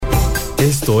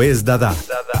Esto es Dada.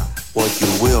 What you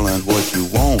will and what you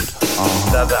won't.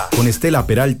 Dada. Con Estela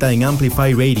Peralta en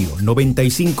Amplify Radio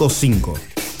 95.5.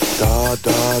 Da,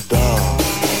 da, da.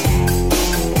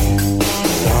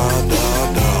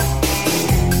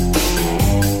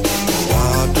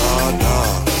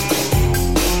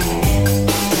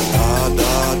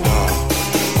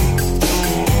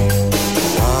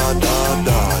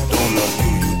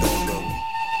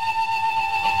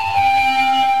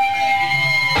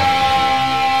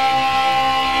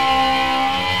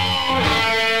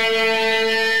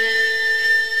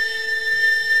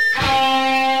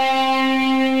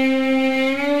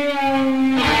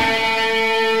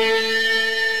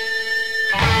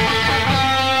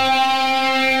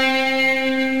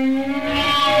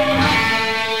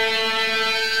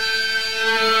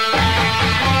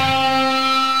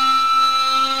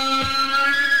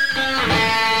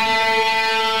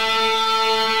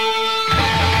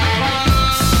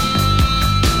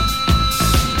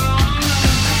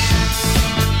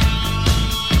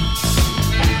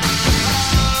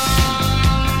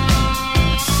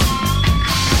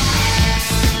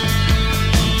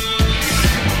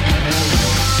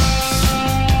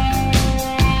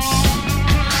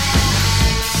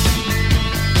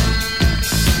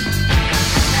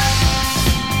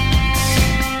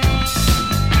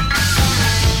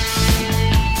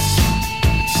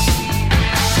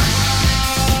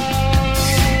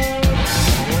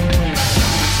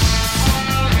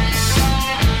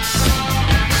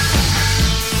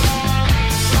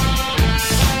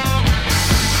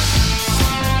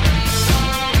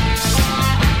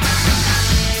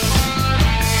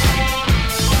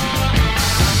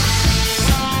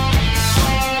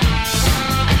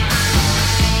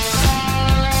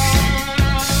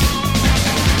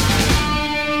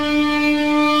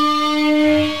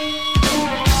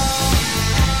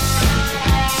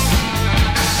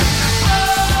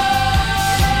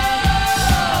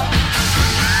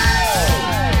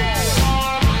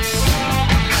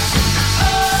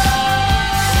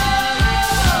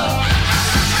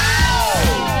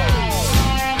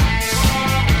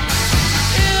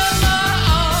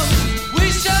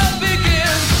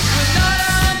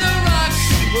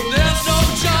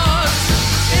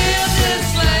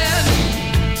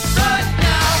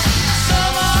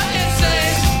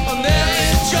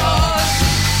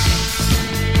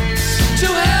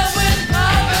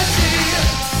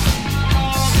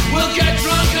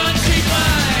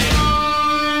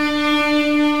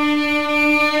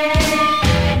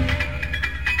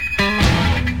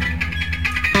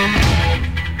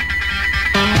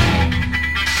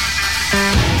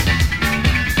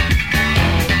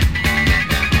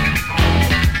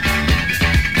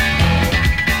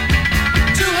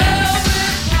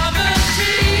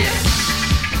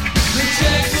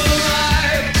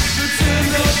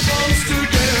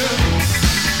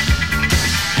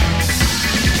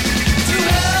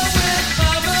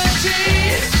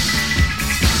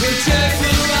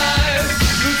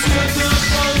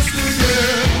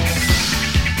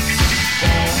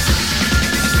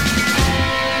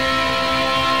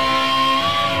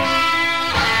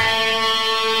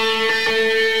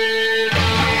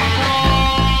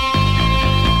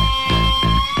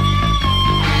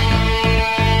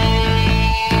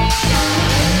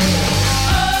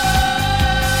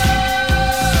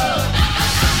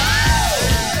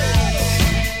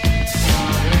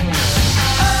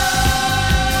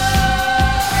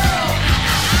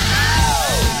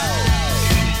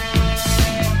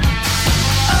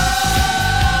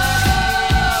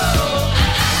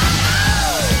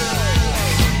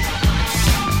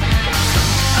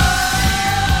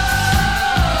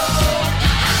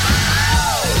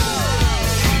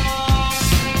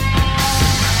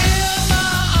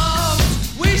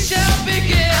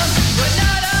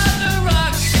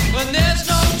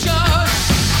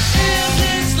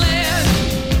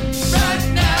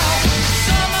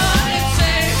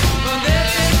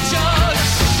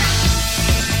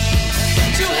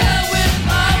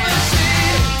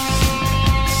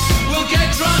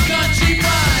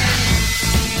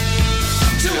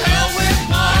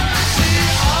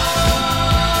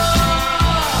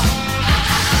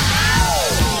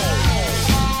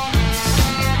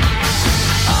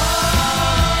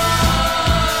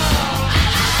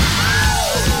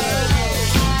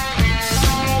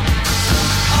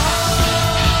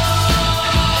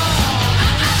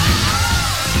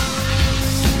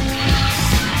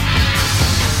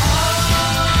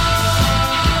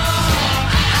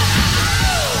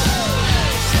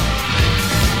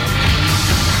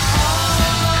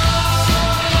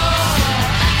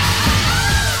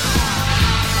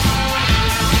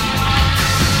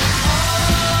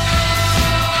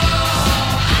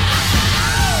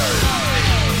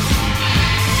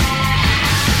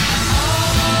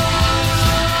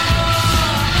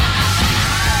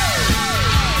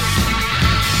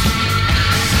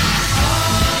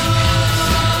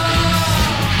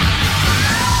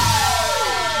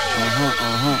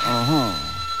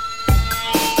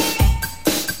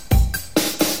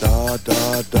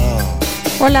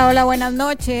 Hola, hola, buenas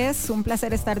noches. Un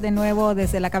placer estar de nuevo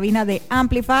desde la cabina de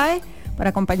Amplify para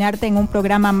acompañarte en un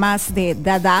programa más de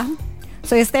Dada.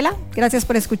 Soy Estela, gracias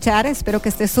por escuchar. Espero que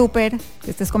estés súper, que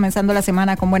estés comenzando la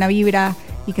semana con buena vibra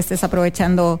y que estés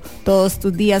aprovechando todos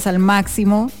tus días al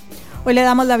máximo. Hoy le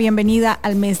damos la bienvenida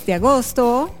al mes de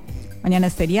agosto. Mañana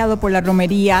es feriado por la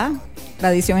romería,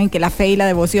 tradición en que la fe y la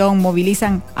devoción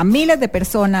movilizan a miles de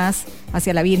personas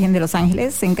hacia la Virgen de los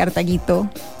Ángeles en Cartaguito.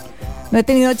 No he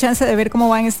tenido chance de ver cómo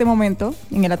va en este momento.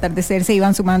 En el atardecer se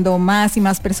iban sumando más y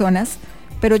más personas,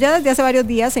 pero ya desde hace varios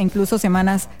días e incluso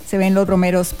semanas se ven los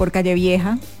romeros por Calle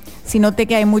Vieja. Sí noté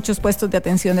que hay muchos puestos de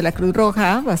atención de la Cruz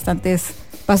Roja, bastantes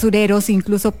basureros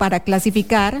incluso para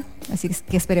clasificar, así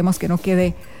que esperemos que no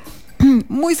quede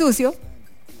muy sucio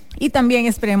y también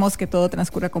esperemos que todo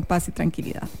transcurra con paz y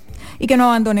tranquilidad y que no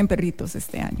abandonen perritos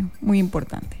este año, muy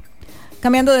importante.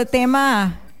 Cambiando de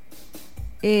tema,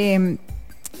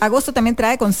 agosto también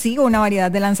trae consigo una variedad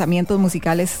de lanzamientos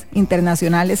musicales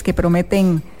internacionales que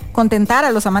prometen contentar a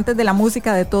los amantes de la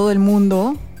música de todo el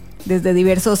mundo, desde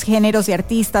diversos géneros y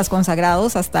artistas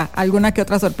consagrados hasta alguna que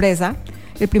otra sorpresa.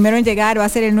 El primero en llegar va a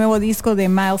ser el nuevo disco de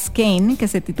Miles Kane, que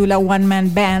se titula One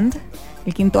Man Band.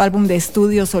 El quinto álbum de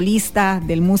estudio solista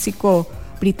del músico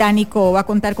británico va a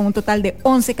contar con un total de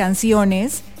 11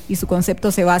 canciones y su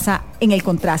concepto se basa en el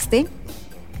contraste.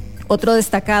 Otro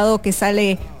destacado que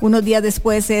sale unos días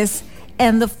después es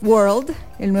End of World,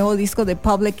 el nuevo disco de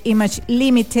Public Image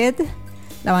Limited,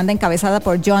 la banda encabezada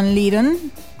por John Lydon.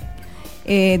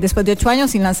 Después de 8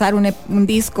 años sin lanzar un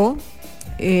disco,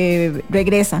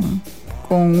 regresan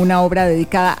con una obra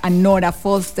dedicada a Nora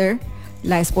Foster,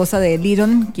 la esposa de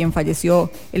Lydon, quien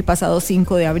falleció el pasado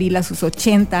 5 de abril a sus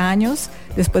 80 años,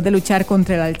 después de luchar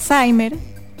contra el Alzheimer.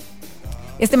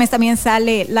 Este mes también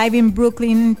sale Live in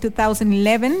Brooklyn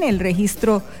 2011, el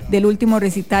registro del último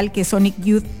recital que Sonic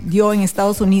Youth dio en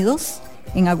Estados Unidos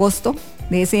en agosto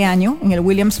de ese año, en el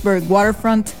Williamsburg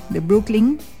Waterfront de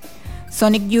Brooklyn.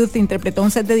 Sonic Youth interpretó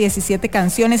un set de 17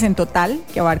 canciones en total,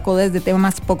 que abarcó desde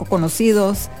temas poco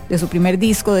conocidos de su primer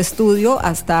disco de estudio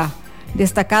hasta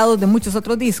destacados de muchos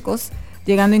otros discos,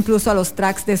 llegando incluso a los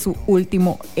tracks de su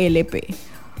último LP.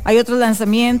 Hay otros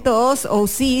lanzamientos,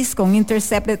 OCs con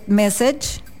Intercepted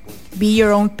Message, Be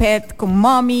Your Own Pet con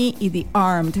Mommy y The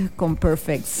Armed con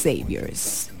Perfect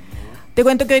Saviors. Te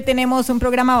cuento que hoy tenemos un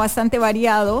programa bastante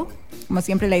variado. Como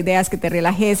siempre, la idea es que te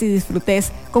relajes y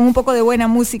disfrutes con un poco de buena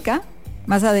música.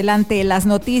 Más adelante las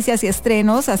noticias y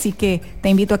estrenos, así que te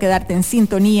invito a quedarte en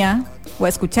sintonía o a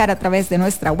escuchar a través de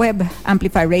nuestra web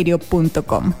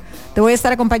amplifyradio.com. Te voy a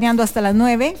estar acompañando hasta las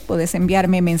 9. Puedes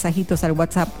enviarme mensajitos al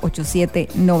WhatsApp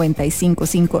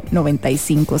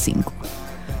 87-955-955.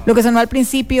 Lo que sonó al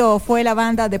principio fue la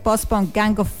banda de post-punk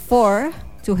Gang of Four,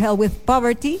 To Hell with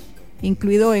Poverty,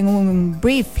 incluido en un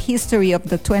Brief History of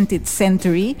the 20th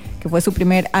Century, que fue su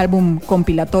primer álbum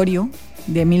compilatorio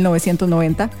de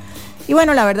 1990. Y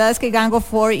bueno, la verdad es que Gang of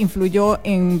Four influyó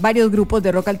en varios grupos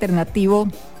de rock alternativo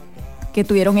que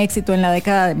tuvieron éxito en la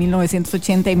década de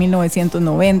 1980 y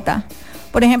 1990.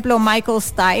 Por ejemplo, Michael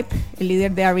Stipe, el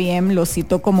líder de R.E.M., lo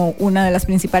citó como una de las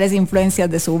principales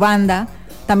influencias de su banda.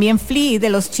 También Flea de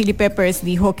los Chili Peppers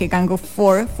dijo que Gang of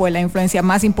Four fue la influencia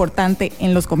más importante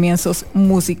en los comienzos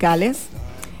musicales.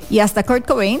 Y hasta Kurt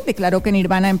Cobain declaró que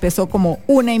Nirvana empezó como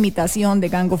una imitación de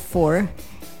Gang of Four.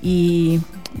 Y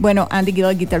bueno, Andy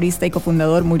Gill, guitarrista y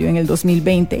cofundador, murió en el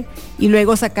 2020. Y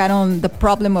luego sacaron The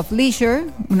Problem of Leisure,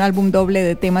 un álbum doble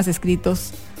de temas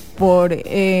escritos por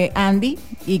Andy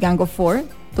y Gang of Four,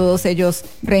 todos ellos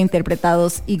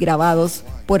reinterpretados y grabados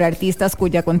por artistas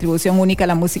cuya contribución única a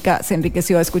la música se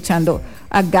enriqueció escuchando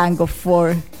a Gang of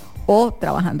Four o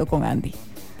trabajando con Andy.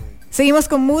 Seguimos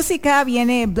con música,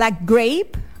 viene Black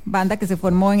Grape, banda que se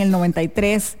formó en el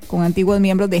 93 con antiguos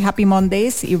miembros de Happy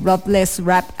Mondays y Ruthless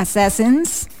Rap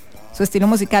Assassins. Su estilo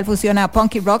musical fusiona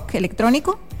punky rock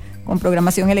electrónico con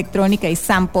programación electrónica y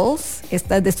samples.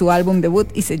 Esta es de su álbum debut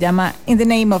y se llama In the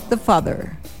Name of the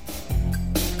Father.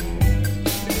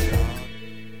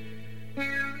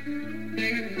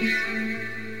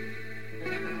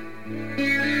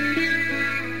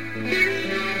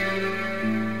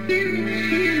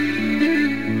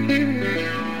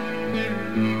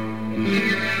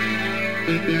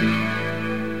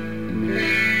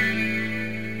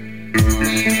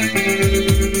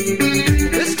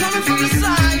 It's coming from the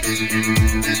side.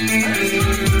 It's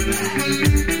coming from the back.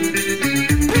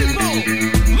 People,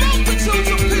 multitudes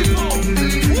of people.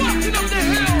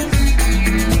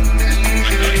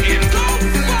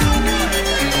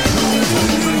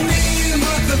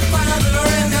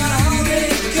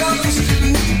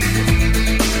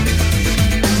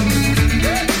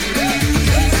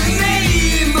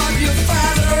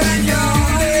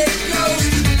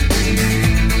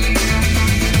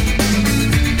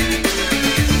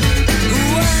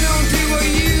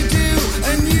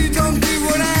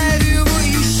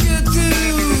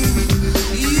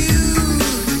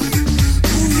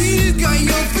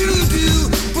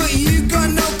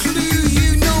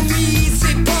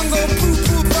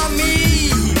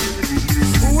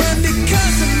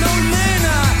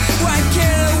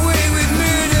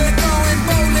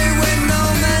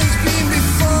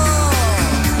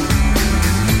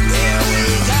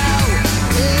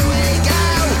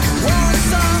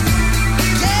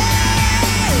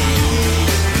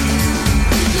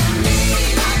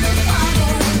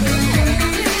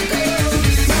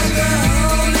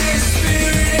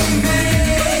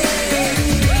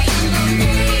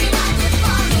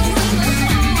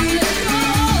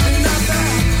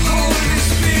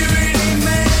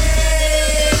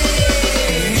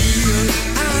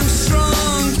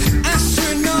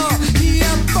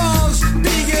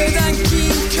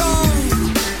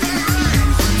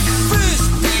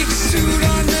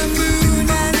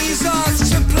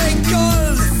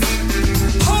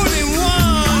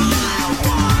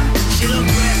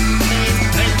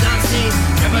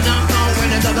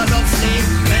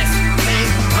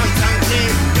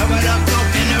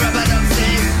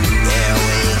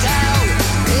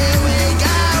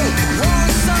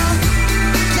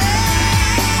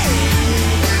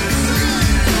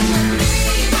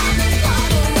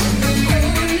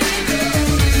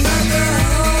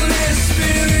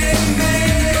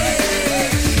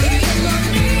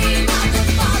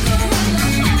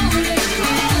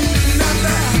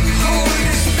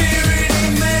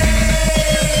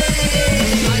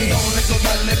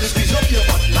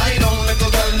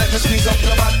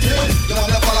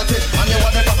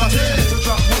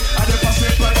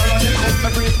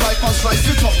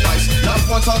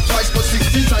 once or twice, but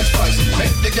 16 times twice.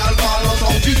 Make the gal ball out,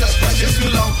 oh Jesus Christ. It's too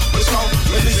long, we're strong,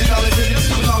 we're physicality. It's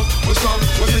too long, we're strong,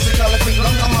 we're physicality.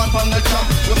 Long come on from the jump,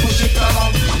 we push it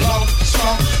along, long,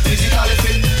 strong,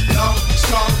 physicality. Long,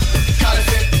 strong,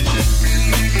 caliphate.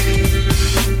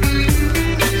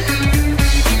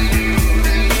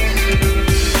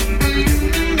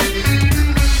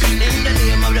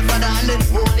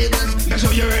 Make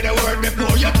sure you hear the word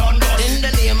before you turn down. In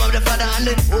the name of the Father and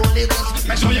the Holy Ghost.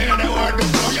 Make sure you hear the word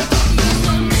before you turn down.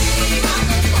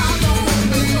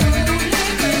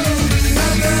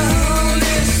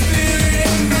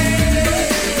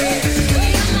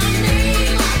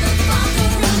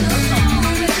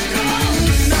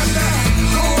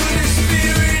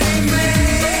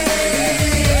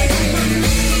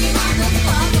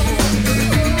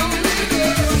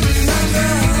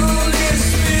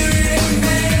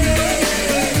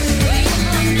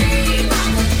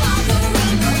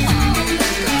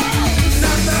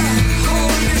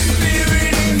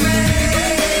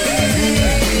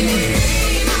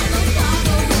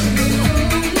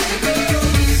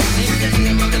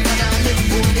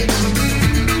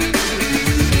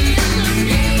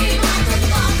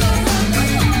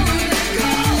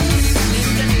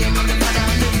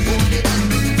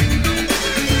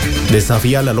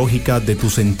 Desafía la lógica de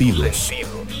tus sentidos.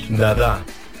 Dada.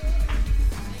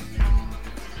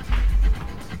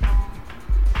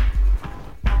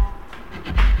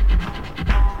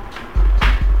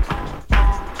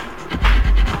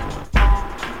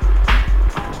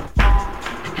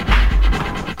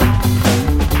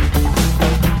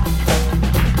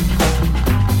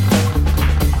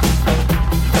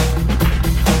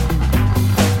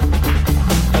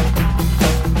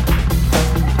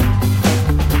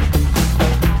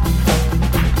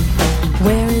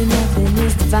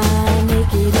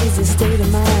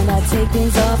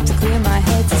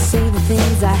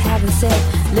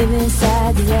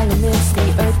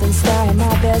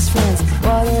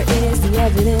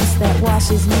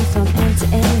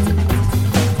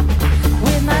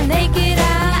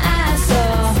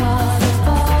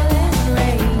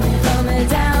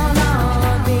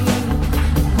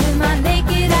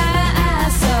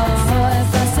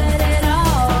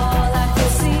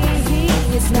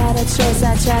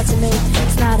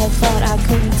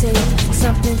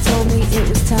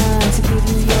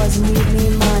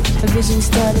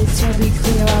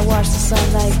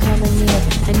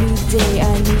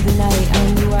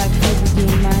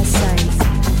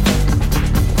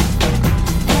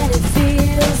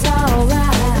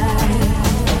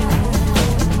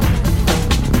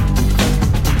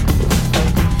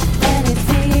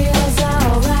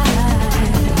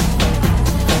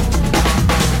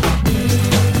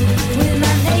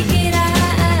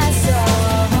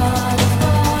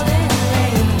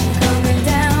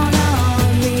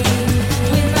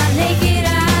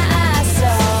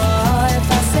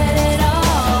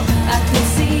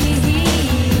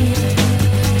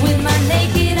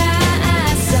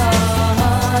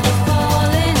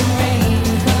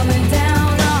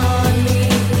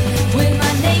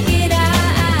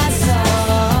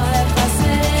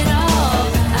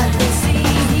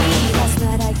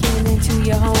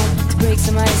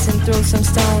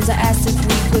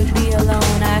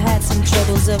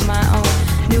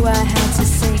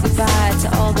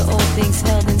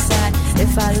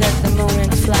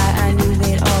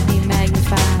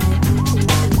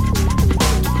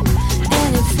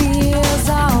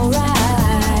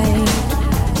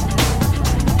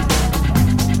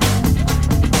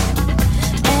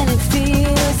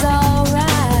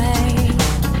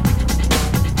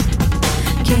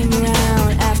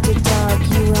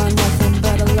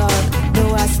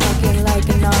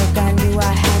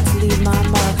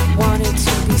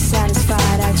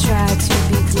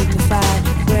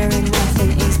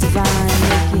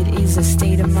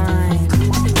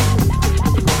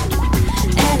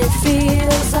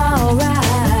 Feels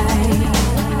alright.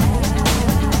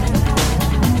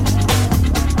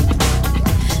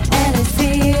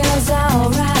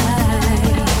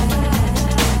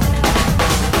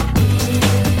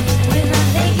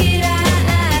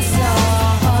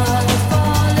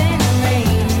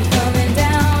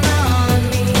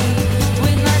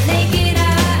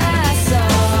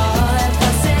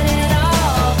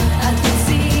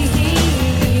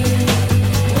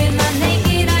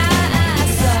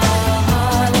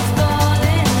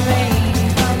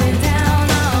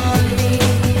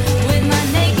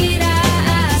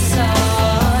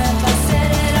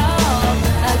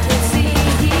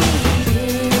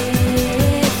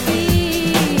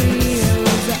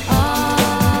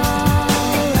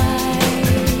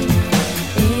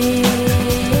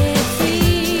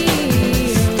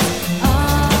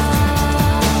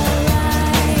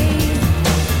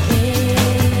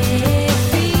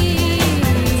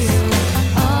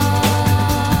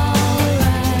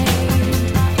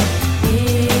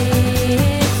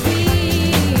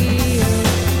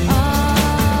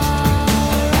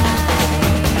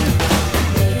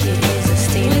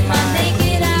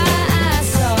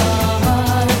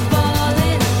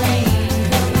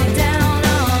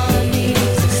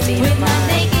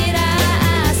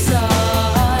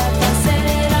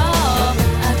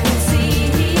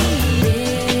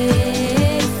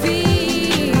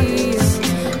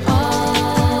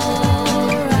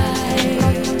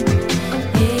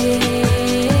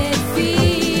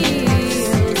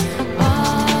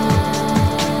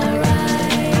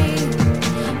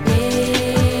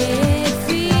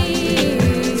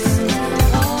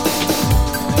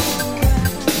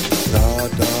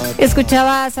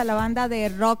 Escuchabas a la banda de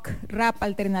rock rap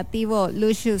alternativo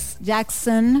Lucius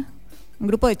Jackson, un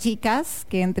grupo de chicas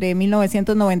que entre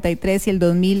 1993 y el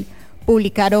 2000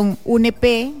 publicaron un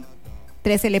EP,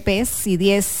 3 LPs y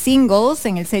 10 singles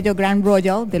en el sello Grand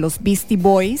Royal de los Beastie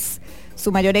Boys.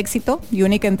 Su mayor éxito y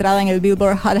única entrada en el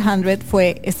Billboard Hot 100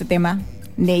 fue este tema,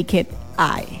 Naked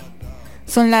Eye.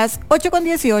 Son las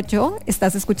 8:18,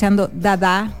 estás escuchando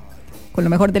Dada con lo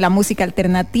mejor de la música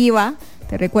alternativa.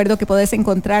 Te recuerdo que podés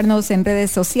encontrarnos en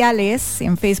redes sociales,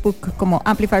 en Facebook como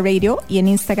Amplify Radio y en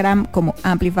Instagram como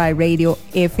Amplify Radio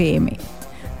FM.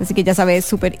 Así que ya sabes,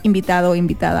 súper invitado o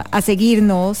invitada a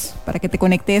seguirnos para que te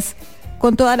conectes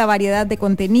con toda la variedad de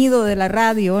contenido de la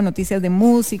radio, noticias de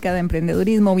música, de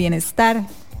emprendedurismo, bienestar,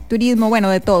 turismo, bueno,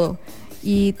 de todo.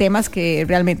 Y temas que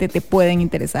realmente te pueden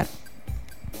interesar.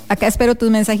 Acá espero tus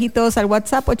mensajitos al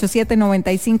WhatsApp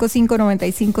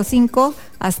 87-955-955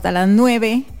 hasta las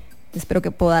 9. Espero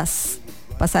que puedas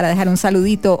pasar a dejar un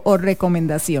saludito o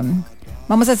recomendación.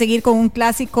 Vamos a seguir con un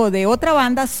clásico de otra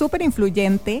banda súper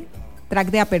influyente, track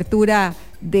de apertura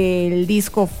del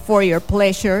disco For Your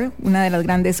Pleasure, una de las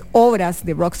grandes obras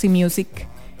de Roxy Music.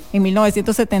 En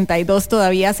 1972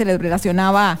 todavía se les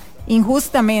relacionaba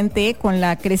injustamente con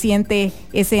la creciente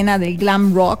escena del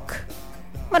glam rock.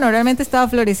 Bueno, realmente estaba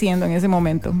floreciendo en ese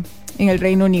momento en el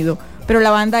Reino Unido, pero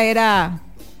la banda era,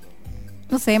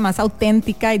 no sé, más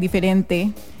auténtica y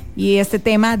diferente. Y este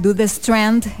tema, Do the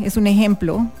Strand, es un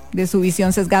ejemplo de su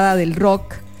visión sesgada del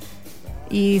rock.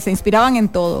 Y se inspiraban en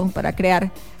todo para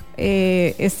crear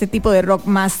este tipo de rock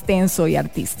más tenso y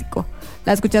artístico.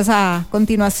 La escuchas a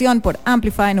continuación por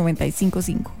Amplify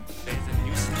 95.5.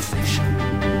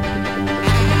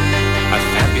 A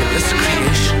fabulous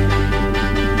creation,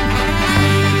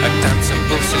 a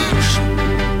danceable solution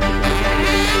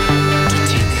to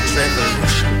teenage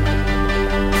revolution.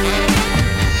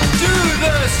 Do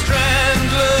the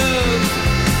strand love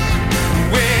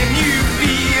when you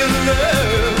feel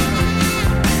love.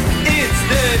 It's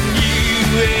the new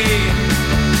way.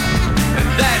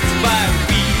 That's why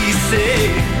we say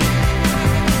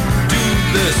do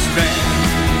the strand.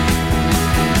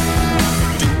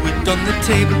 Do it on the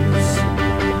tables,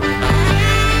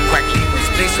 quack labels,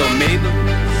 place or Mabel's.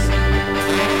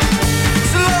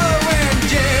 Slow and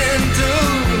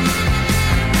gentle,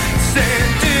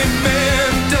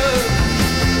 sentimental,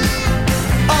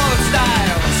 all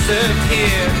styles served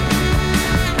here.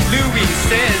 Louis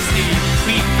says he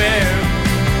prefer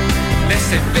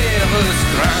laissez-faire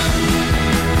strand.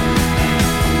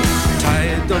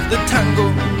 Tired of the tango,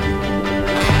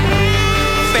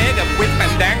 fed up with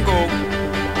fandango.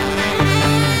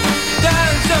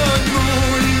 Dance on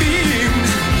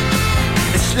moonbeams,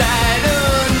 slide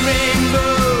on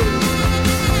rainbow.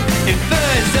 In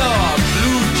furs or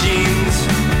blue jeans,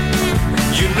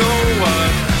 you know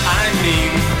what I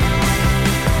mean.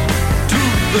 To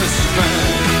the strand.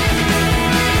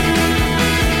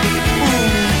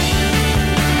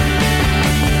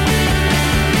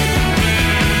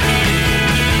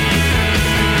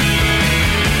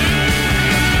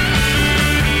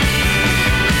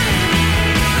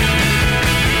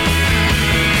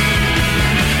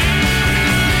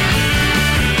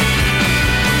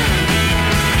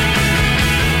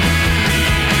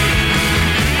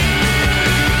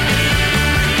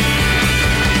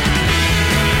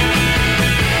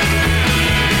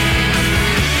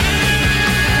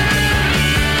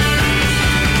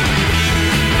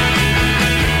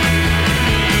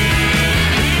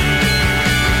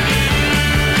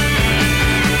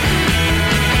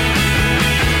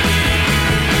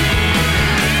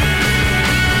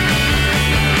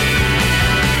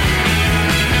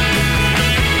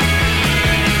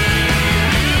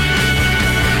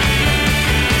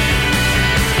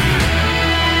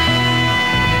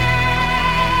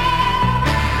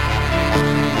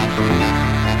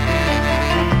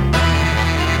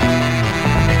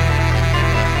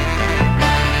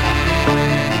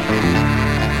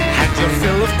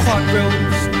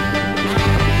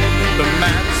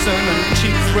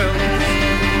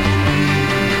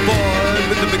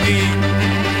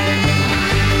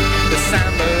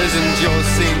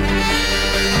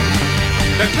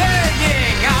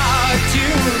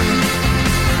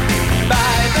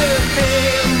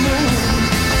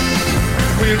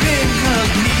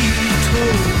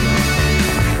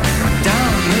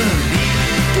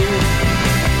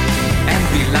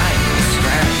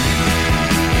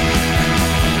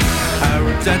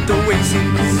 At the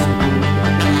oasis,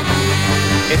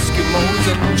 Eskimos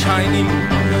and Chinese.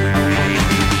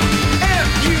 If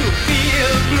you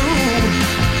feel blue,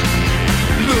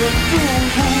 look through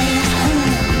who's who.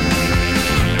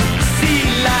 See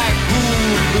like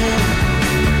voodoo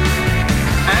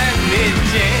and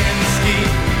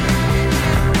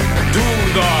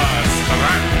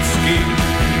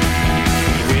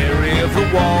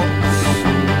waltz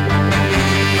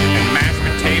and mashed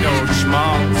potato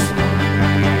schmaltz.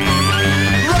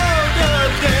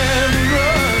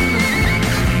 Rhododendron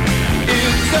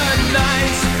is a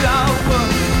nice flower,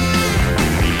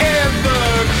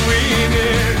 evergreen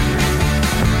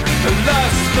it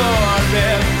lasts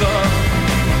forever,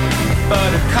 but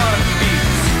it can't beat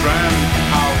strand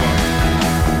power.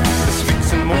 The Sphinx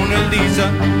and Mona Lisa,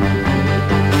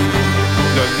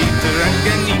 Lolita and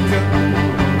Ganita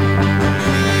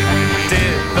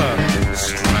did the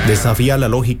strand. Desafía la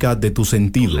lógica de tus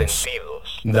sentidos.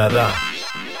 Dada.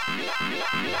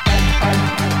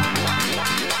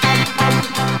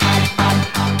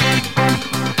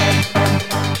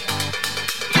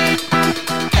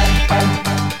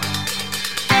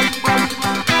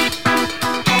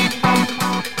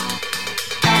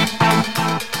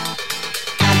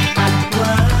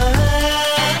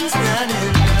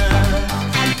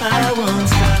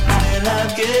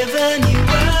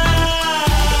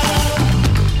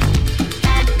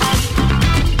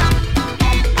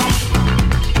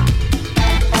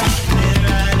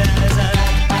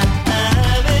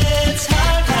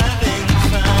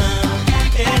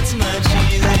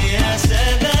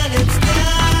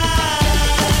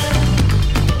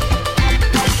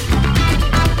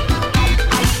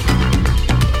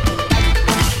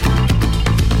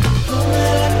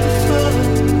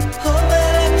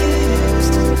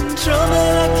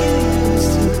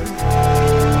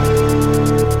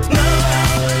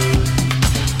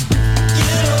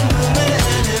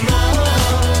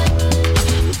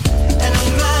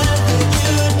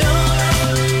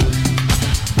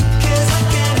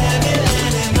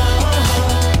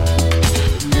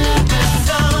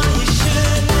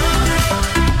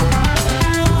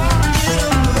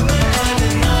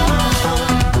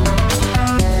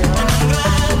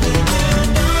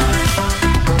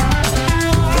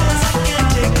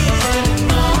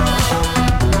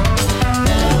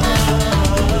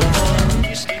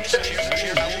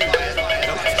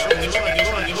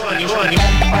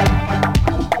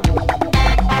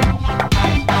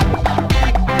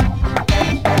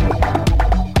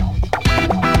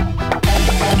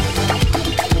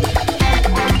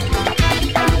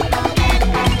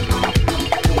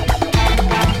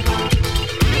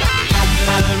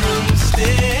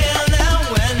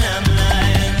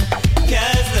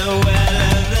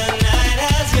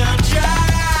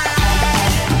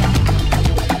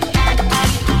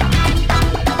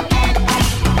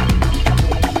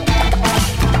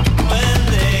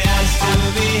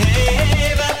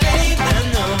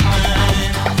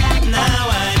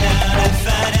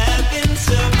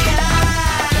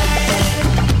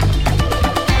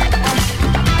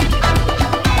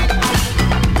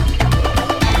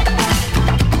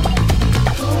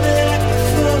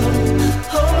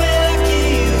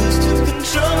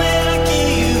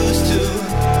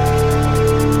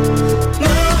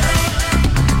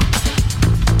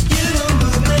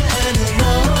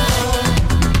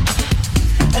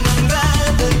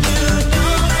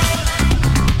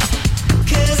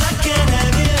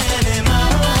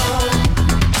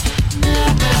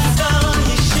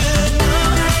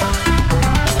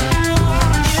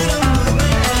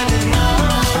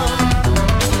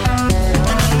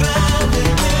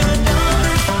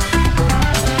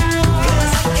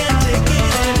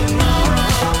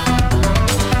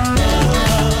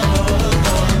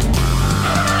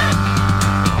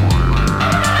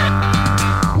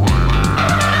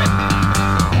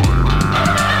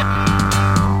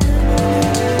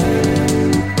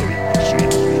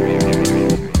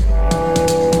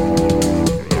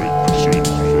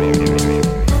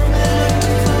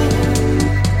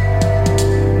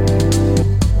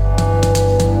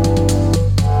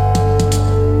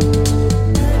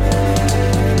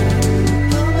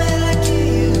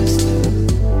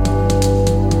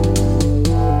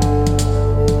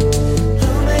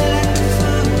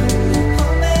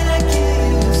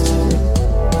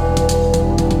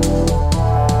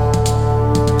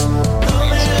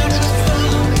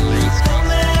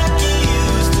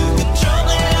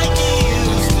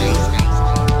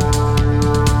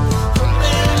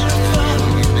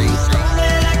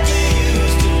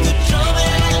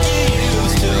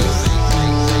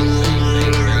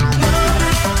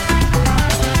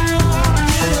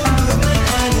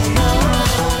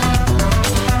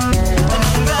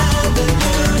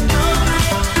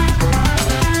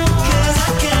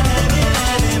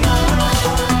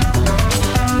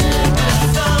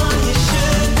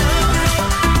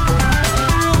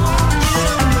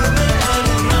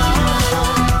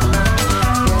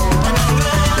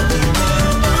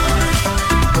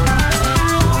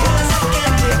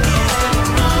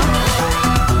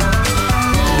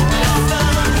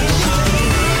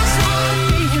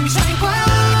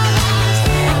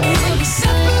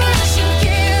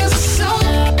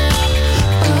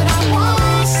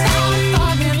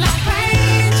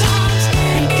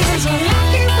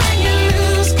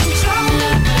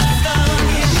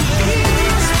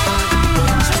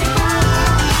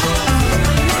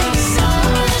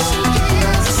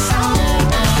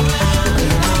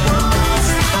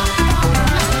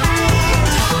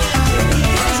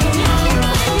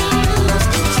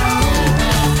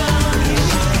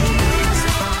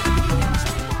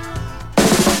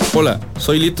 Hola,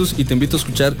 soy Litus y te invito a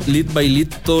escuchar Lead by Lead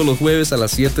todos los jueves a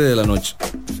las 7 de la noche.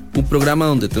 Un programa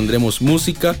donde tendremos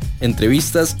música,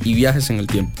 entrevistas y viajes en el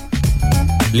tiempo.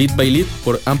 Lead by Lead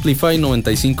por Amplify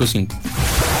 95.5.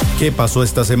 ¿Qué pasó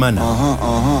esta semana?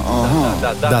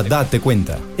 Date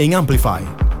cuenta en Amplify.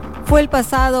 Fue el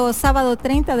pasado sábado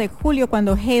 30 de julio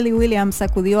cuando Hayley Williams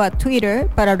acudió a Twitter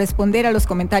para responder a los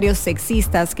comentarios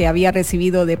sexistas que había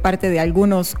recibido de parte de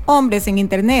algunos hombres en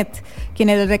internet,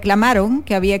 quienes le reclamaron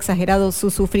que había exagerado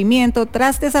su sufrimiento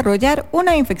tras desarrollar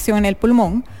una infección en el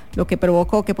pulmón, lo que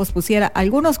provocó que pospusiera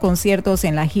algunos conciertos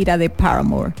en la gira de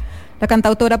Paramore. La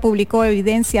cantautora publicó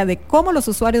evidencia de cómo los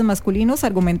usuarios masculinos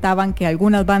argumentaban que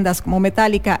algunas bandas como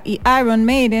Metallica y Iron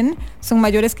Maiden son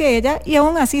mayores que ella y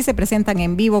aún así se presentan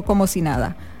en vivo como si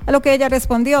nada. A lo que ella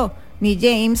respondió: ni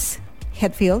James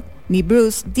Hetfield ni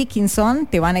Bruce Dickinson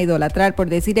te van a idolatrar por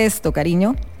decir esto,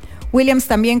 cariño. Williams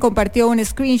también compartió un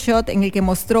screenshot en el que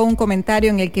mostró un comentario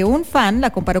en el que un fan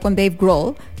la comparó con Dave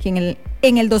Grohl, quien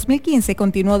en el 2015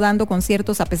 continuó dando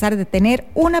conciertos a pesar de tener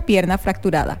una pierna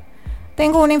fracturada.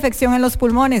 Tengo una infección en los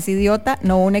pulmones, idiota,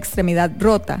 no una extremidad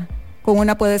rota. Con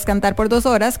una puedes cantar por 2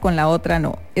 horas, con la otra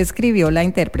no, escribió la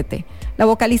intérprete. La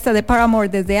vocalista de Paramore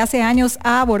desde hace años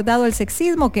ha abordado el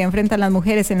sexismo que enfrentan las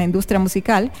mujeres en la industria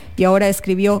musical y ahora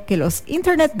escribió que los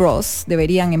Internet Bros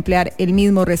deberían emplear el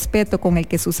mismo respeto con el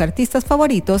que sus artistas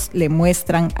favoritos le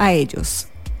muestran a ellos.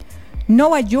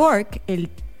 Noah York,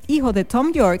 el hijo de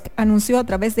Tom York, anunció a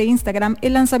través de Instagram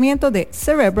el lanzamiento de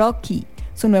Cerebral Key,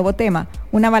 su nuevo tema,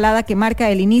 una balada que marca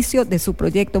el inicio de su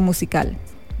proyecto musical.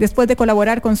 Después de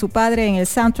colaborar con su padre en el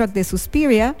soundtrack de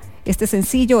Suspiria, este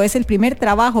sencillo es el primer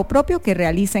trabajo propio que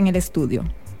realiza en el estudio.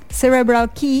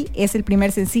 Cerebral Key es el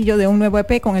primer sencillo de un nuevo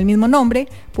EP con el mismo nombre,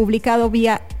 publicado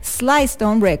vía Sly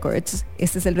Stone Records.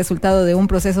 Este es el resultado de un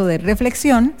proceso de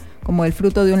reflexión, como el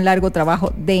fruto de un largo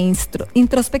trabajo de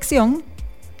introspección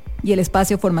y el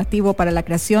espacio formativo para la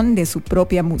creación de su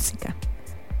propia música.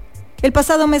 El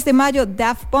pasado mes de mayo,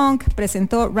 Daft Punk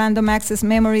presentó Random Access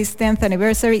Memories 10th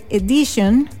Anniversary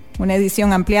Edition, una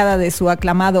edición ampliada de su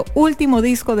aclamado último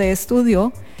disco de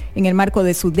estudio en el marco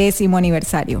de su 10º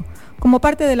aniversario. Como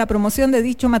parte de la promoción de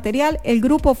dicho material, el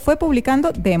grupo fue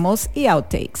publicando demos y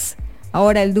outtakes.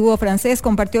 Ahora el dúo francés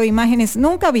compartió imágenes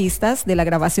nunca vistas de la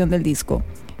grabación del disco.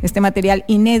 Este material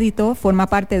inédito forma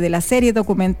parte de la serie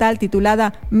documental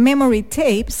titulada Memory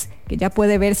Tapes, que ya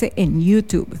puede verse en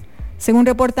YouTube. Según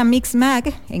reporta Mixmag,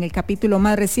 en el capítulo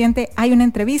más reciente hay una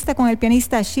entrevista con el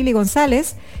pianista Shilly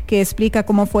González que explica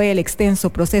cómo fue el extenso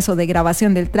proceso de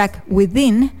grabación del track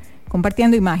Within,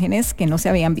 compartiendo imágenes que no se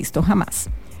habían visto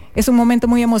jamás. Es un momento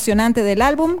muy emocionante del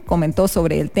álbum, comentó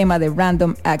sobre el tema de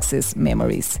Random Access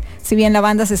Memories. Si bien la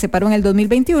banda se separó en el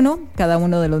 2021, cada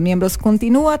uno de los miembros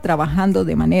continúa trabajando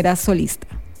de manera solista.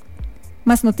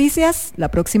 Más noticias la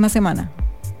próxima semana.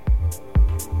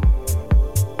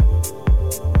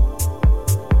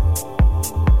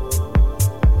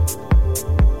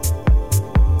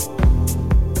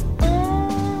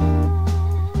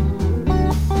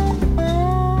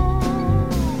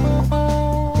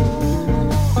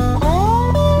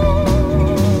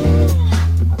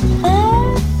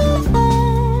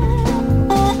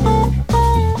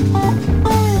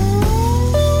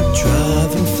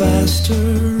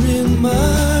 In my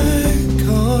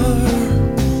car,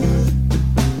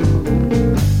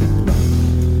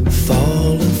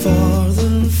 falling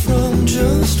farther from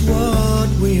just what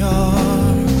we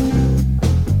are.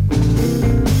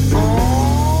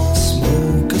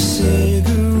 Smoke a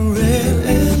cigarette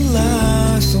and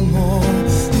lie some more.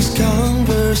 These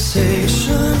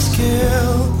conversations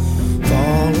kill.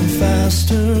 Falling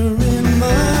faster in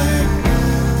my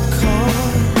car.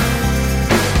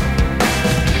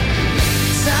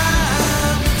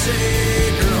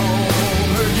 Take her home,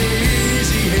 her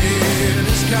dizzy head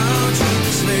is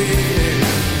contemplated.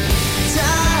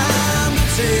 Time to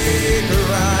take a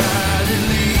ride and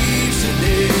leave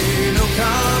today, no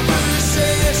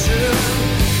conversation.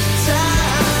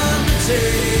 Time to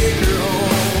take her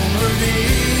home, her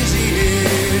dizzy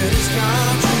head is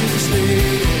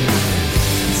contemplated.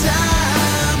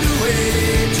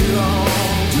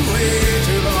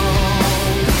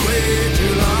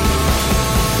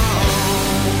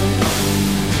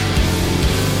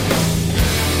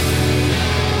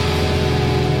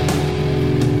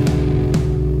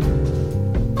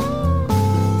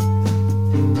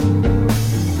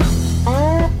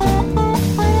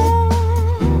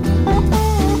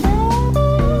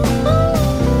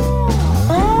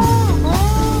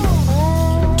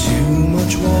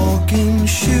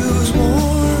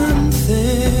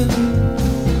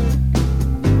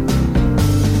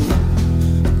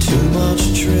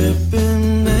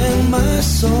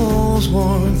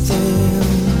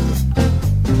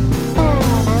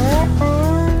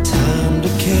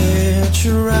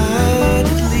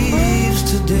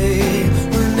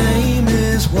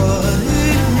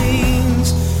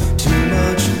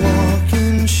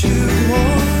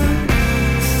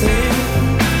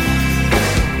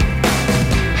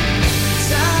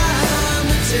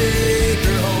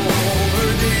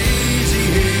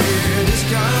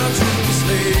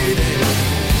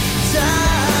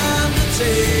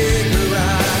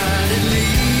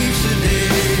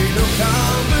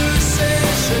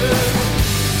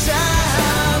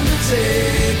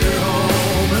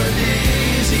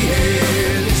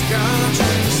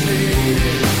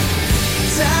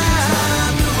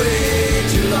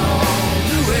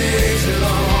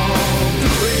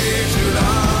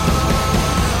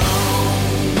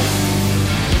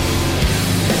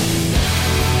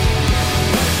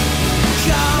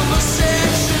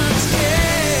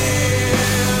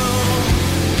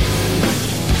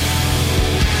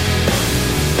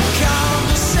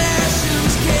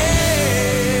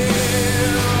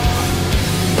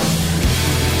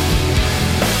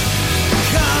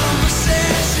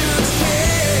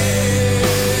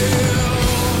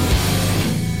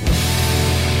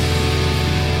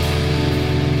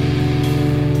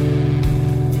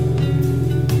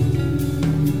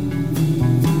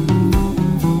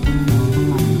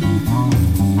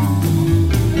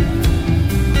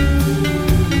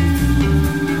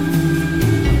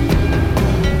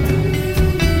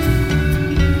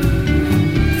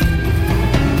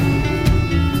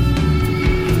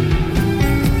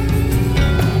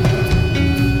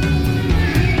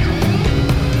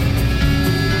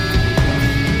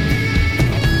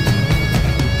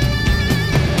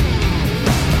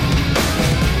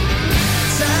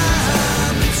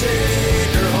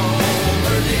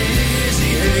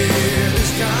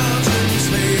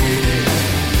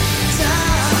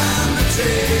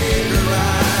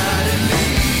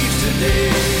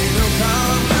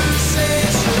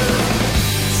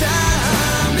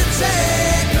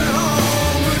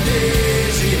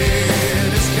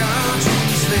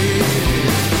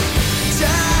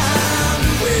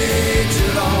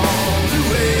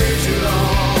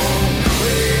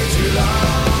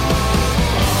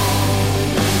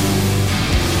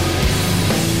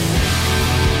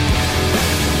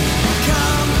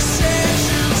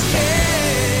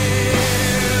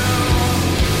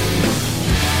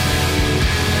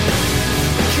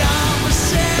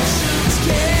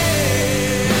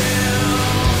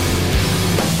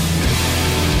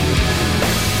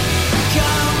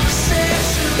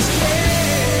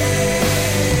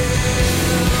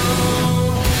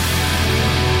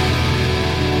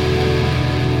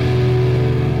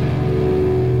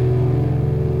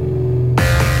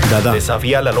 Dada.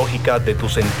 Desafía la lógica de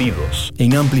tus sentidos.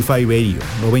 En Amplify Radio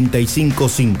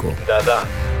 95.5. Dada.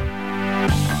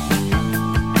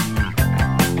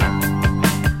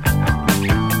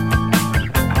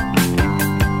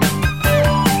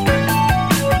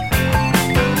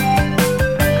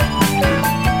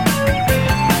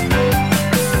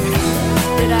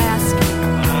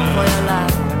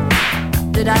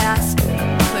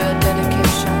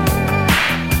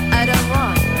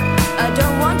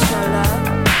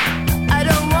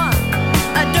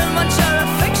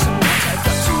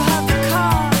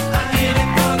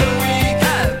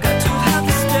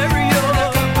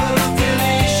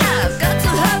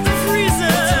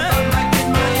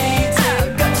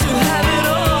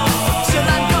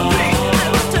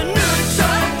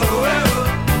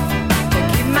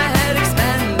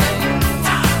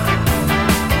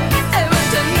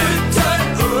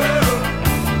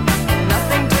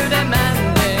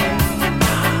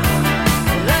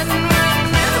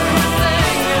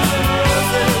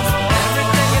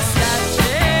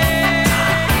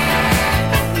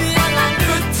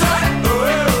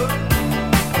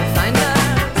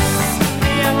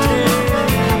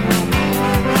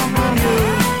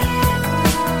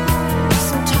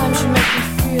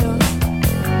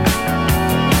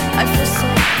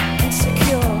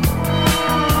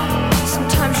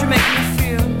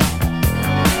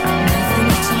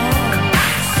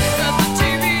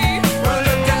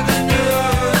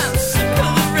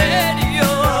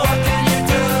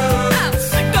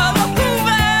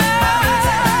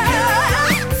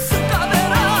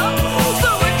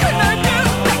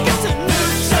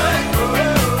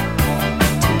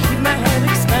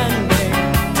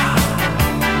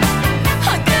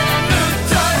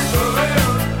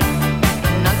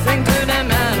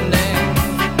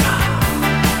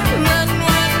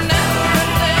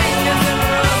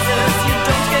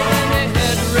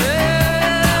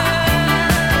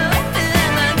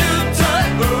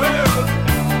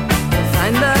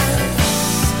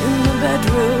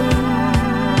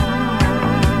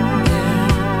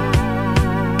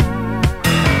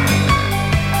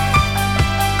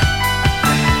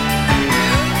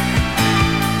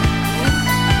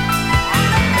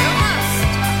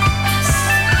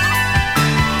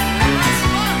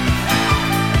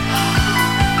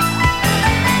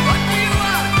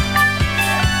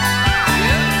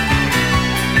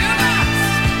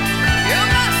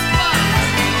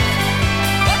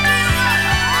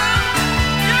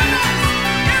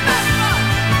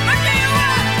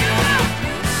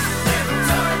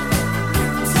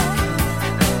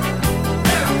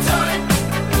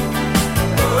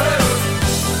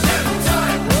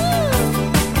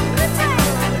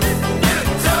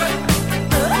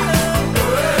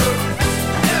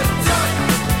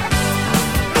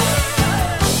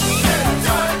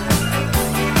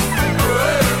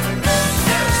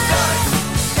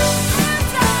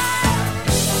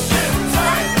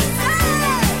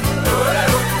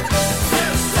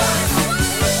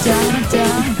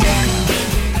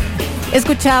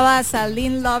 Escuchabas a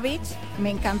Lynn Lovitch,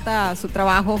 me encanta su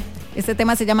trabajo. Este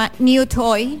tema se llama New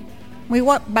Toy, muy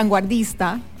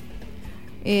vanguardista.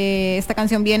 Esta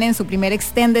canción viene en su primer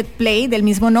extended play del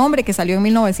mismo nombre que salió en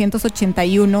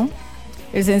 1981.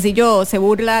 El sencillo se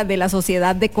burla de la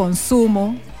sociedad de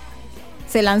consumo.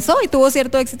 Se lanzó y tuvo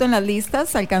cierto éxito en las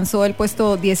listas. Alcanzó el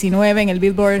puesto 19 en el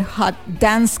Billboard Hot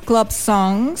Dance Club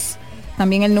Songs.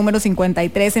 También el número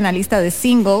 53 en la lista de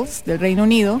singles del Reino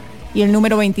Unido. Y el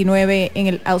número 29 en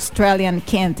el Australian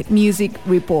Kent Music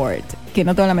Report, que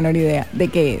no tengo la menor idea de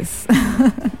qué es.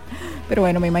 Pero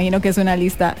bueno, me imagino que es una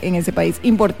lista en ese país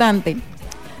importante.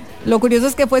 Lo curioso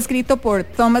es que fue escrito por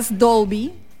Thomas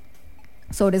Dolby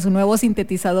sobre su nuevo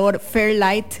sintetizador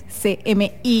Fairlight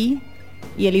CMI,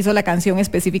 y él hizo la canción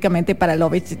específicamente para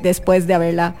Lovitch después de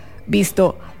haberla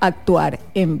visto actuar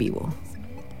en vivo.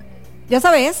 Ya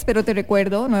sabes, pero te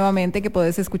recuerdo nuevamente que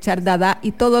puedes escuchar Dada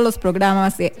y todos los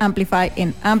programas de Amplify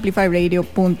en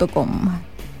amplifyradio.com.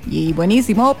 Y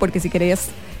buenísimo, porque si querías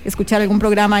escuchar algún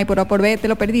programa y por A por B te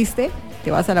lo perdiste,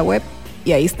 te vas a la web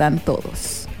y ahí están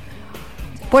todos.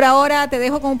 Por ahora te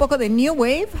dejo con un poco de New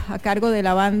Wave a cargo de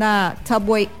la banda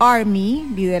Tubway Army,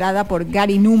 liderada por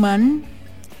Gary Numan.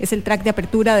 Es el track de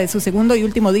apertura de su segundo y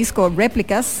último disco,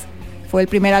 Replicas. Fue el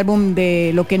primer álbum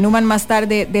de lo que Numan más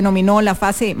tarde denominó la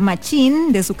fase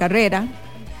machine de su carrera,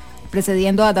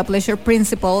 precediendo a The Pleasure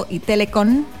Principle y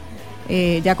Telecon,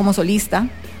 ya como solista.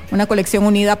 Una colección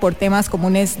unida por temas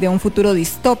comunes de un futuro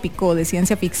distópico, de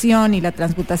ciencia ficción y la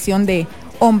transmutación de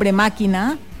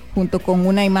hombre-máquina, junto con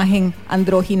una imagen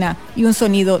andrógina y un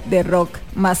sonido de rock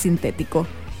más sintético.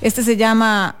 Este se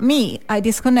llama Me, I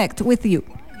Disconnect With You.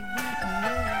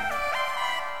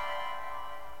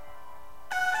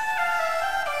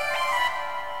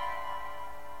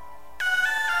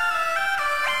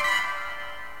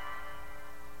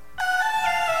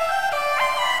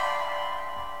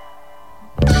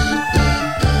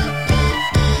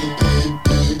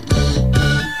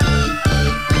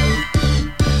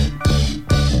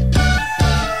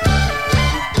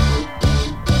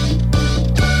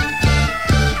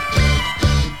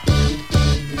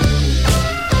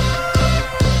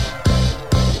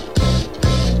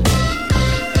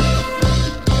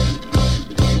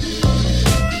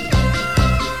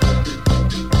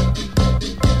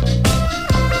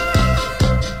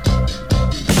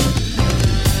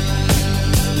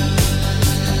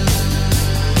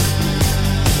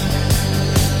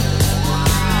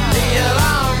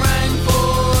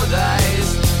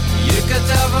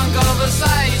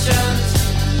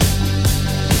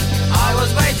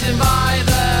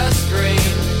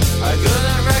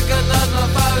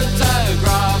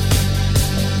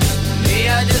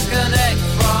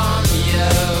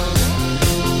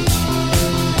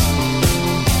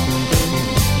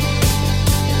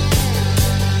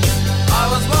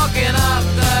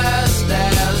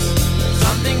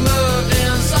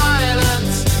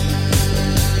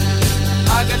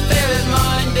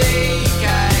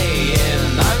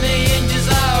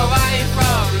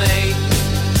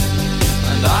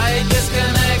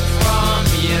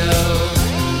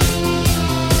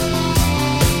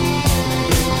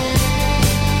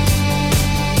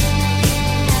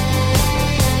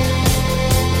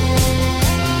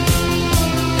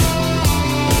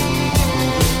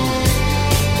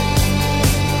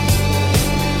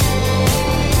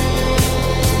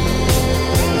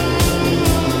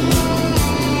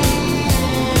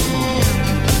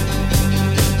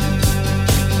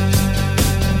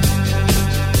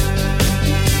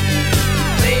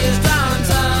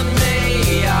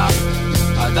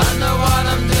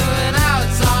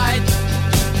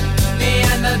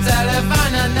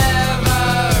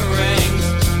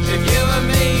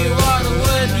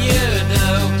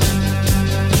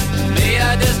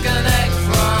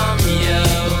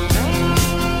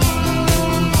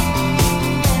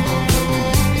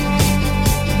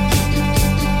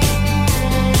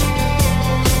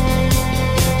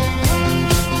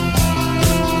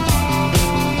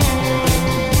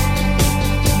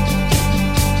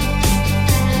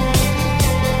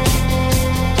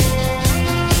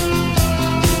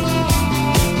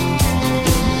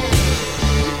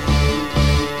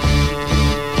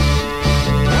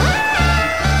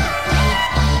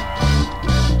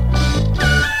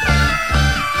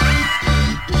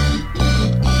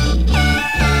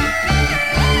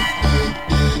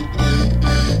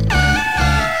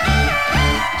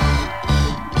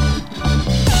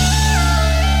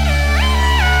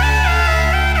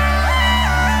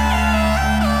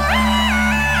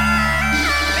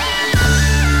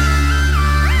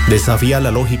 Desafía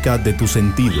la lógica de tus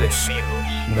sentidos.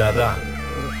 Dada.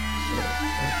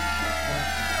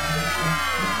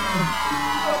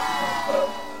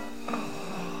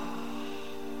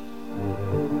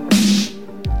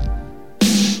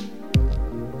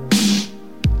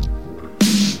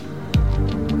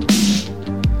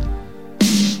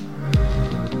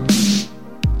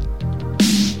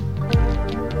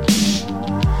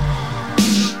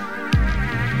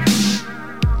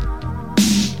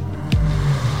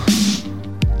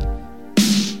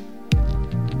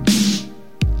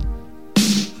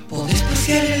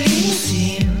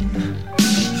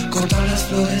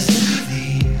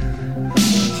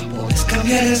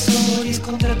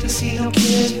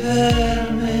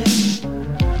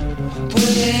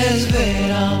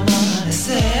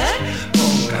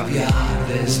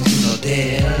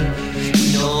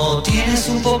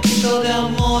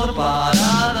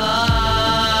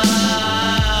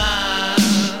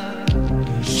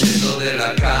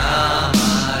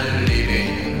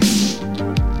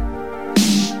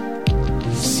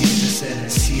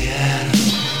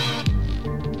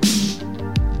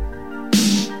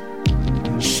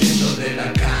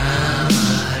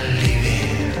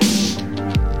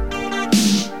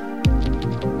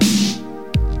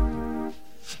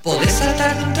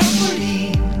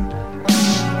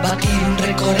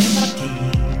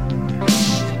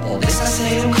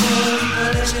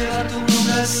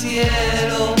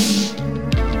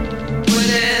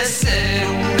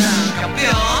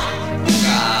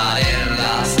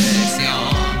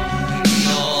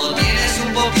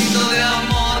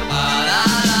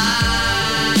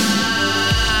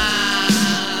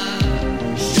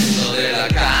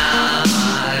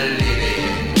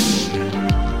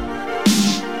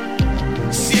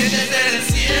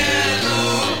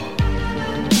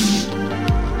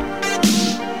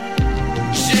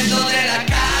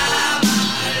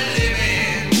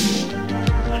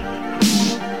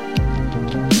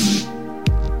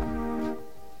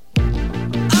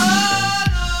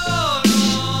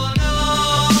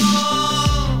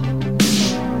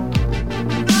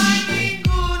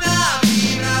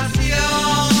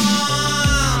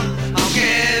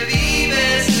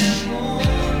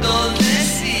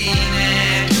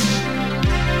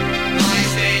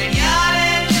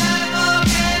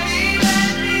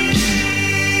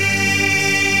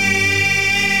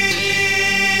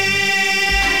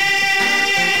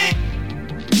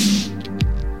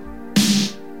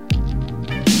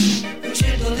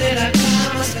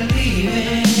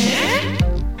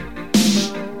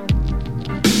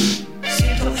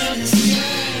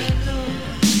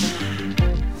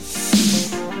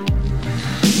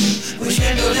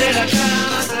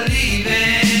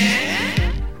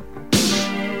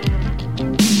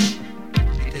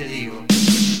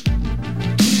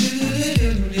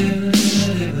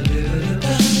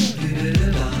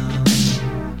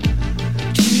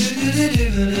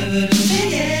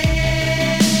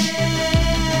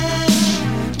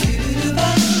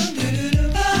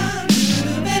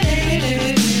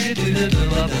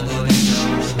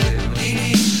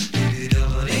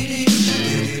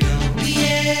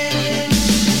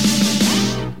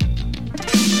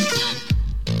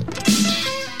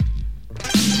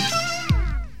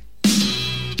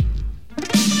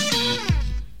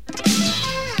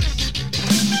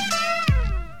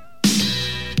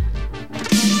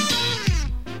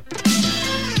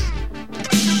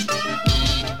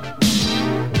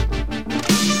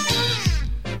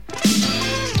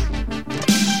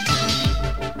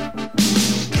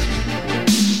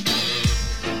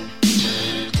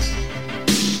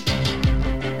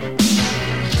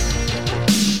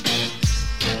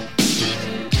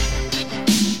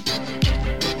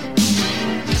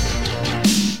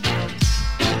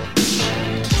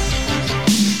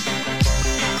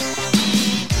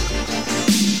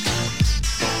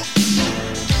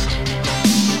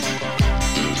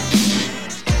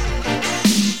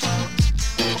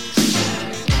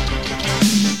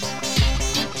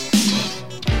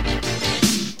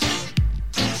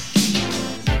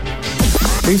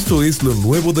 Esto es lo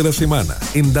nuevo de la semana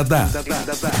en Dada.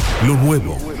 Lo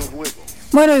nuevo.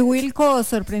 Bueno, y Wilco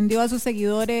sorprendió a sus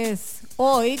seguidores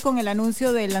hoy con el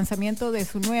anuncio del lanzamiento de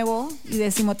su nuevo y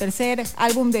 13º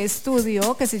álbum de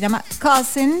estudio que se llama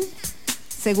Cousin.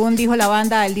 Según dijo la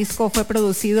banda, el disco fue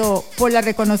producido por la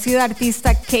reconocida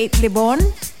artista Kate LeBon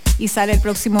y sale el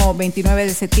próximo 29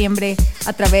 de septiembre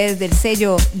a través del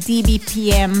sello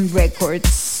DBPM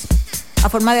Records. A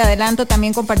forma de adelanto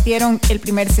también compartieron el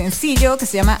primer sencillo que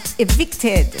se llama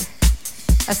Evicted.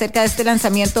 Acerca de este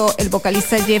lanzamiento, el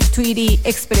vocalista Jeff Tweedy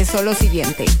expresó lo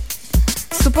siguiente: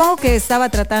 Supongo que estaba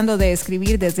tratando de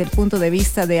escribir desde el punto de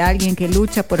vista de alguien que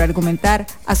lucha por argumentar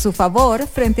a su favor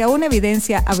frente a una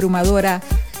evidencia abrumadora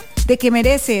de que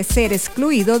merece ser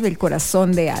excluido del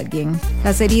corazón de alguien.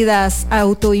 Las heridas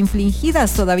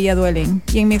autoinfligidas todavía duelen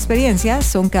y en mi experiencia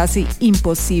son casi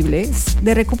imposibles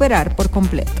de recuperar por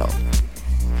completo.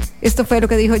 Esto fue lo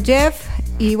que dijo Jeff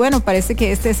y bueno, parece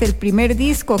que este es el primer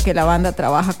disco que la banda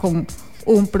trabaja con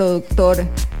un productor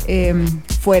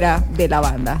fuera de la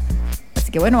banda.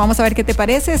 Así que bueno, vamos a ver qué te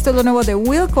parece. Esto es lo nuevo de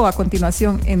Wilco a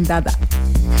continuación en Dada.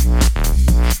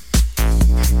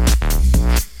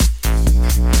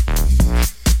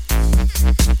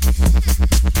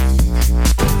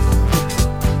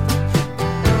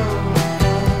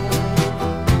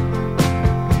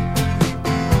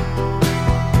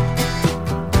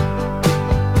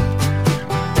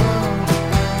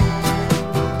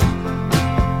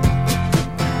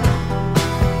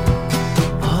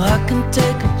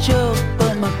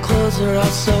 Are all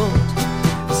sold.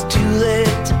 It's too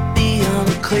late to be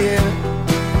unclear.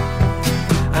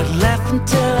 I'd laugh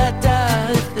until I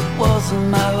died if it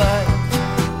wasn't my life,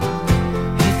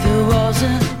 if it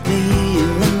wasn't me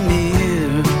in the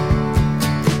mirror.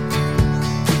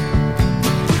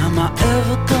 Am I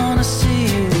ever gonna see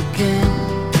you again?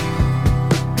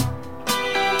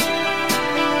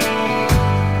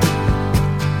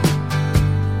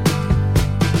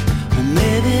 Or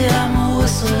maybe I'm a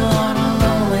whistle on a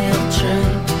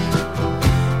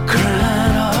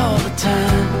crying all the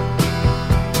time.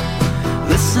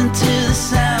 Listen to the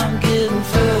sound getting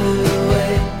further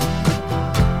away,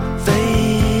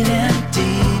 fading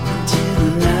deep into the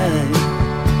night.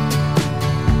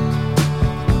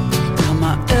 Am I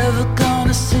ever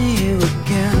gonna see you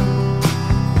again?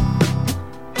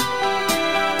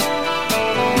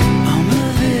 I'm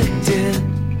evicted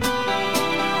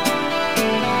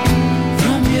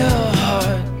from your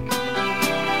heart.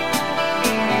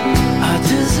 I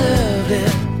deserve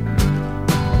it.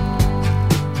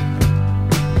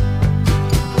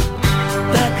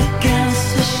 Back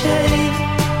against the shade,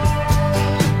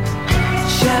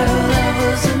 shadow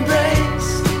lovers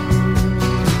embrace.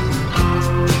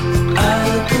 I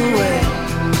look away,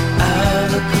 I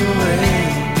look away.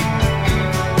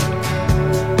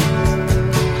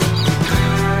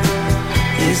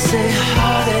 They say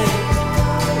heartache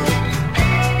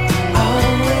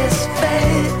always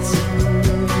fades.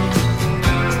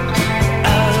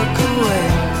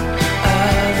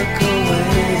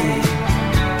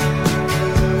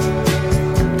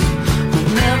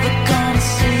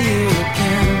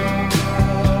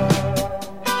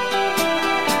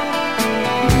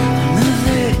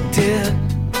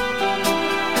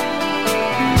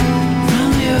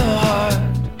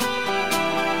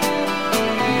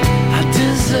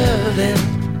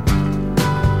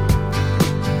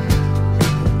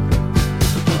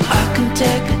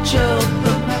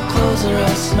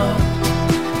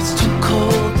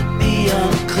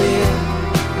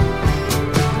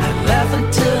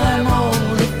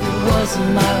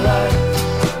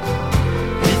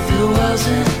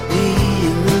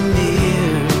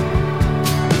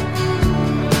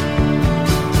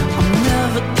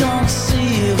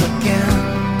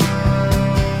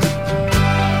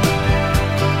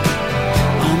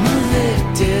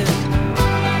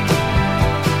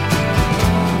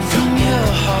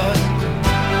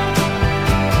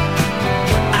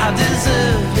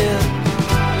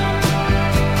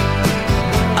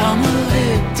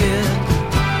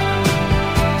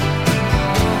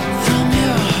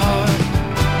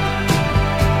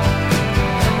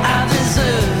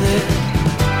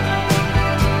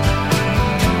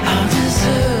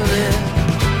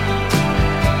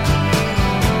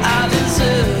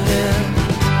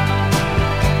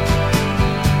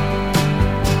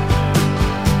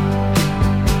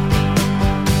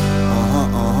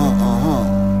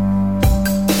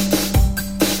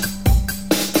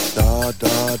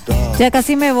 Ya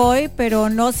casi me voy, pero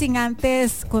no sin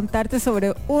antes contarte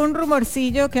sobre un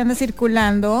rumorcillo que anda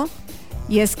circulando,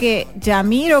 y es que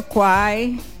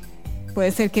Jamiroquai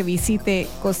puede ser que visite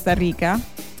Costa Rica.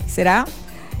 ¿Será?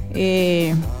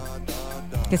 Que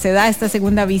se da esta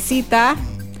segunda visita.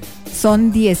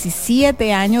 Son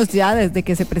 17 años ya desde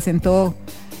que se presentó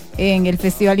en el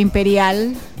Festival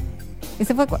Imperial.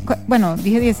 Ese fue, bueno,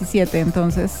 dije 17,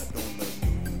 entonces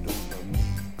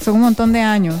son un montón de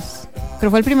años. Pero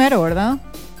fue el primero, ¿verdad?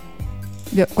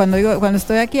 Cuando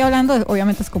estoy aquí hablando,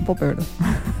 obviamente es con Pope, ¿verdad?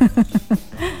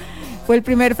 Fue el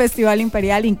primer Festival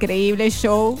Imperial, increíble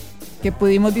show que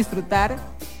pudimos disfrutar.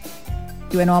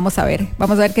 Y bueno, vamos a ver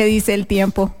qué dice el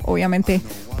tiempo. Obviamente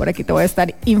por aquí te voy a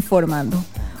estar informando.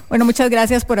 Bueno, muchas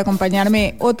gracias por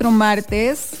acompañarme otro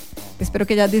martes. Espero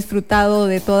que hayas disfrutado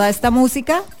de toda esta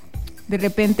música. De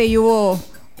repente hubo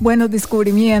buenos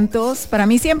descubrimientos. Para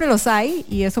mí siempre los hay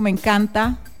y eso me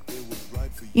encanta.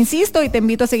 Insisto y te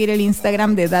invito a seguir el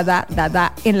Instagram de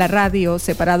Dada en la radio,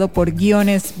 separado por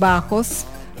guiones bajos.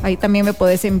 Ahí también me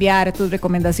puedes enviar tus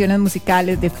recomendaciones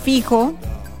musicales de fijo.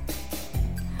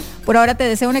 Por ahora te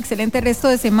deseo un excelente resto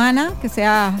de semana, que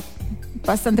sea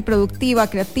bastante productiva,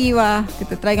 creativa, que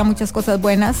te traiga muchas cosas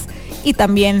buenas y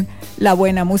también la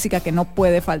buena música que no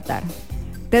puede faltar.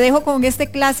 Te dejo con este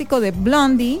clásico de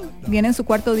Blondie, viene en su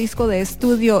cuarto disco de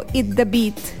estudio Eat the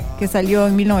Beat, que salió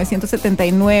en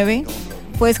 1979.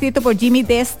 Fue escrito por Jimmy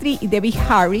Destri y Debbie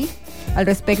Harry. Al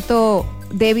respecto,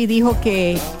 Debbie dijo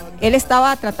que él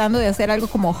estaba tratando de hacer algo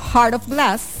como Heart of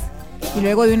Glass y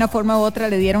luego de una forma u otra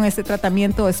le dieron este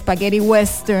tratamiento Spaghetti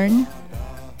Western.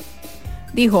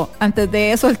 Dijo, antes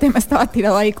de eso el tema estaba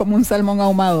tirado ahí como un salmón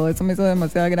ahumado. Eso me hizo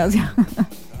demasiada gracia.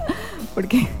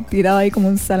 Porque tirado ahí como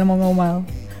un salmón ahumado.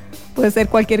 Puede ser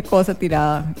cualquier cosa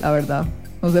tirada, la verdad.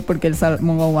 No sé por qué el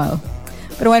salmón ahumado.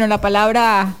 Pero bueno, la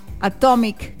palabra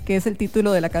Atomic, que es el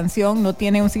título de la canción, no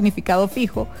tiene un significado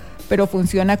fijo, pero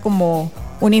funciona como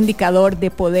un indicador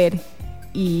de poder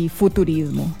y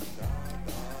futurismo.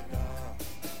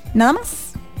 Nada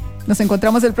más. Nos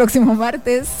encontramos el próximo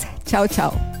martes. Chao,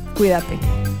 chao. Cuídate.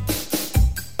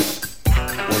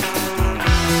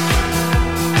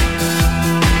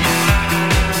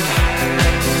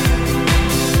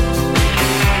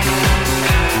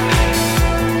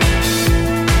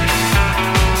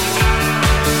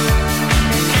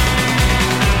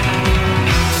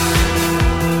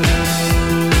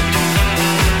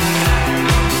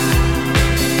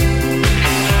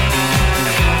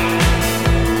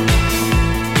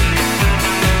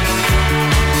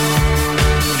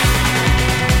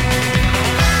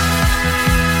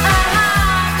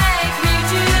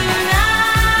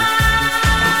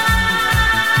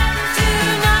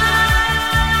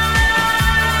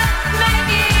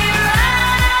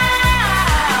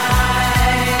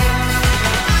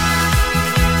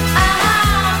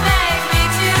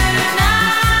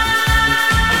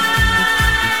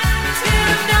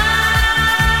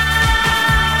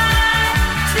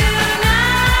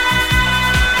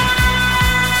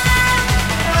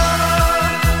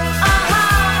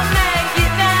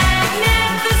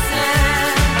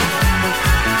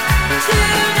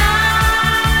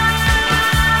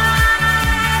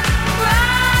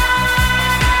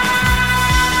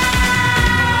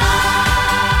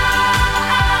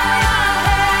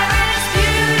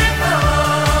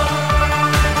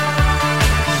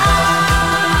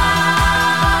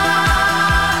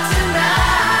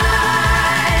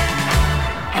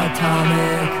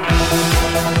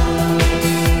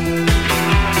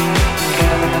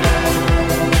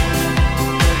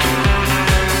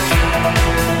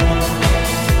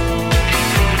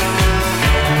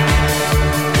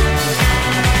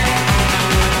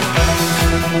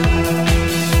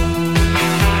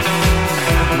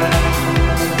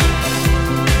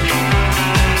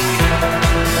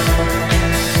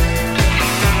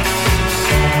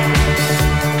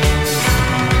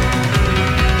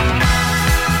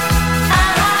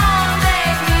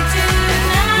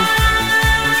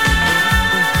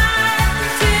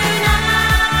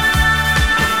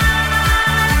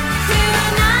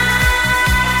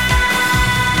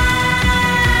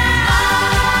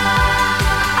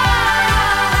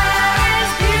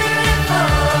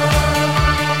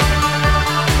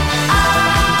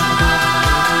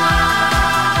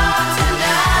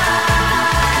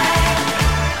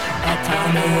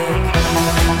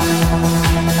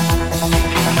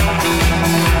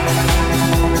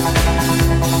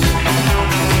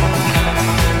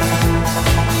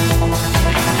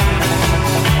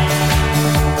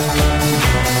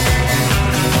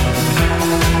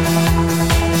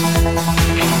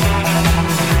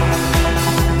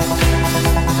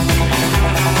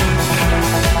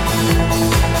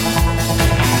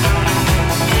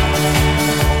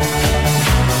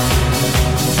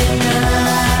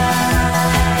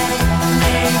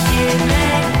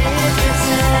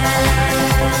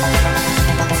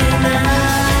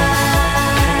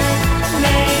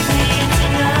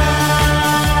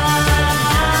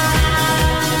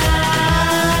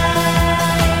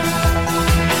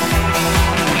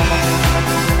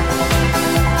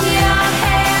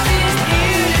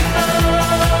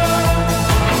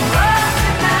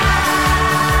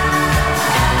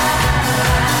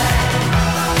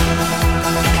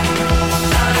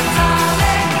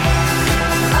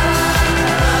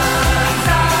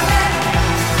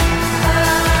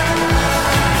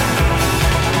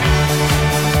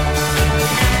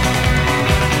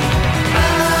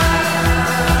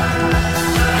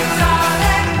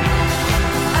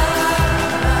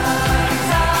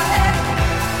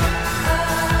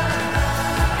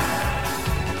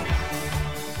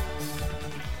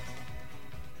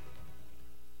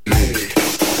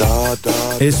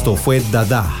 Esto fue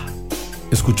Dada.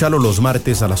 Escúchalo los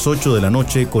martes a las 8 de la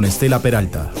noche con Estela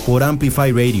Peralta por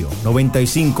Amplify Radio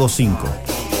 95.5.